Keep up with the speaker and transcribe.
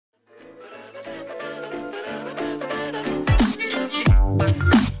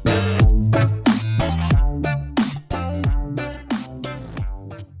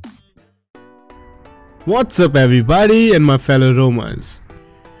What's up everybody and my fellow Romans.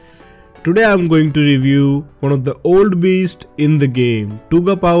 Today I'm going to review one of the old beasts in the game,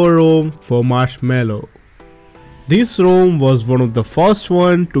 TUGAPOWER ROM for Marshmallow. This ROM was one of the first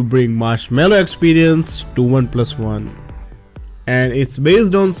one to bring Marshmallow experience to Oneplus One, and it's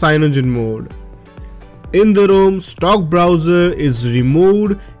based on cyanogen mode. In the ROM, stock browser is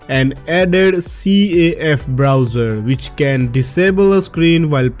removed and added CAF browser, which can disable a screen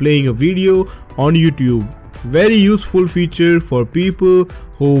while playing a video on YouTube. Very useful feature for people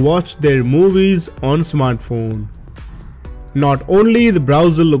who watch their movies on smartphone. Not only the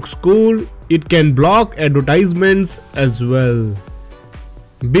browser looks cool, it can block advertisements as well.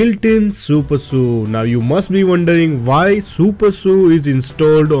 Built-in SuperSU. Now you must be wondering why SuperSU is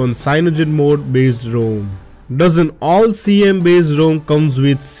installed on cyanogen mode based ROM. Doesn't all CM based ROM comes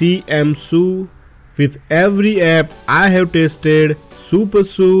with CMSU? With every app I have tested,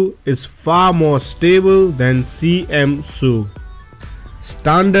 SuperSU is far more stable than CMSU.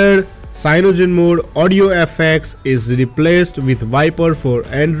 Standard cyanogen mode audio FX is replaced with Viper for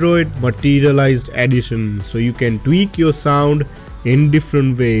Android Materialized Edition, so you can tweak your sound in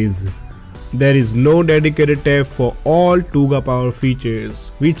different ways. There is no dedicated tab for all TUGAPOWER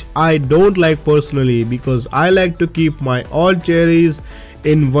features, which I don't like personally because I like to keep my all cherries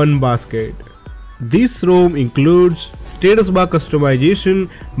in one basket. This ROM includes status bar customization,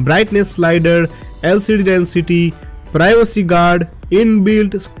 brightness slider, LCD density, privacy guard,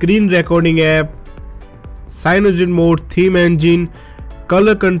 inbuilt screen recording app, cyanogen mode theme engine,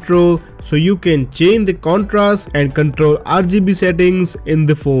 color control, so you can change the contrast and control RGB settings in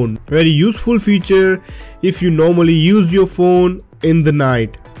the phone. Very useful feature if you normally use your phone in the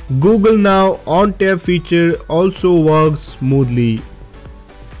night. Google Now on tap feature also works smoothly.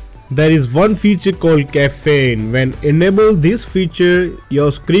 There is one feature called caffeine. When enable this feature,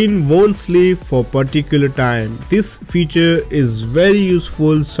 your screen won't sleep for particular time. This feature is very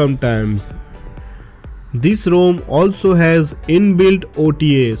useful sometimes. This ROM also has inbuilt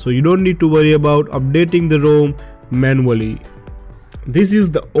OTA, so you don't need to worry about updating the ROM manually. This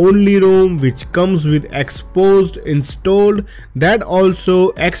is the only ROM which comes with Exposed installed, that also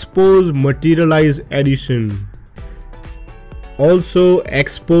Exposed Materialized Edition. Also,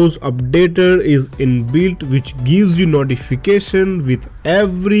 Exposed Updater is inbuilt, which gives you notification with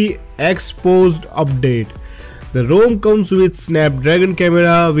every Exposed update. The ROM comes with Snapdragon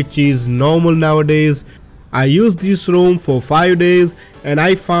camera, which is normal nowadays. I used this ROM for 5 days and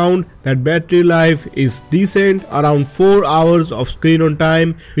I found that battery life is decent, around 4 hours of screen on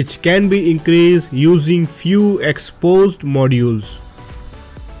time, which can be increased using few exposed modules.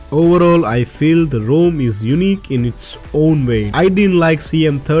 Overall, I feel the ROM is unique in its own way. I didn't like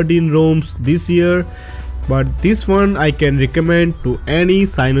CM13 ROMs this year, but this one I can recommend to any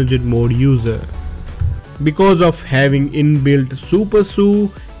cyanogen mode user. Because of having inbuilt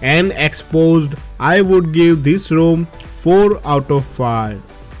SuperSU and Exposed, I would give this ROM 4 out of 5.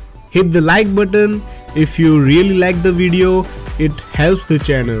 Hit the like button if you really like the video, it helps the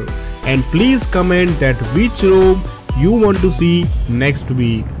channel. And please comment that which ROM you want to see next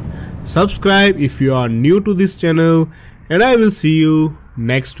week. Subscribe if you are new to this channel, and I will see you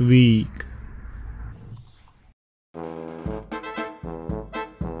next week.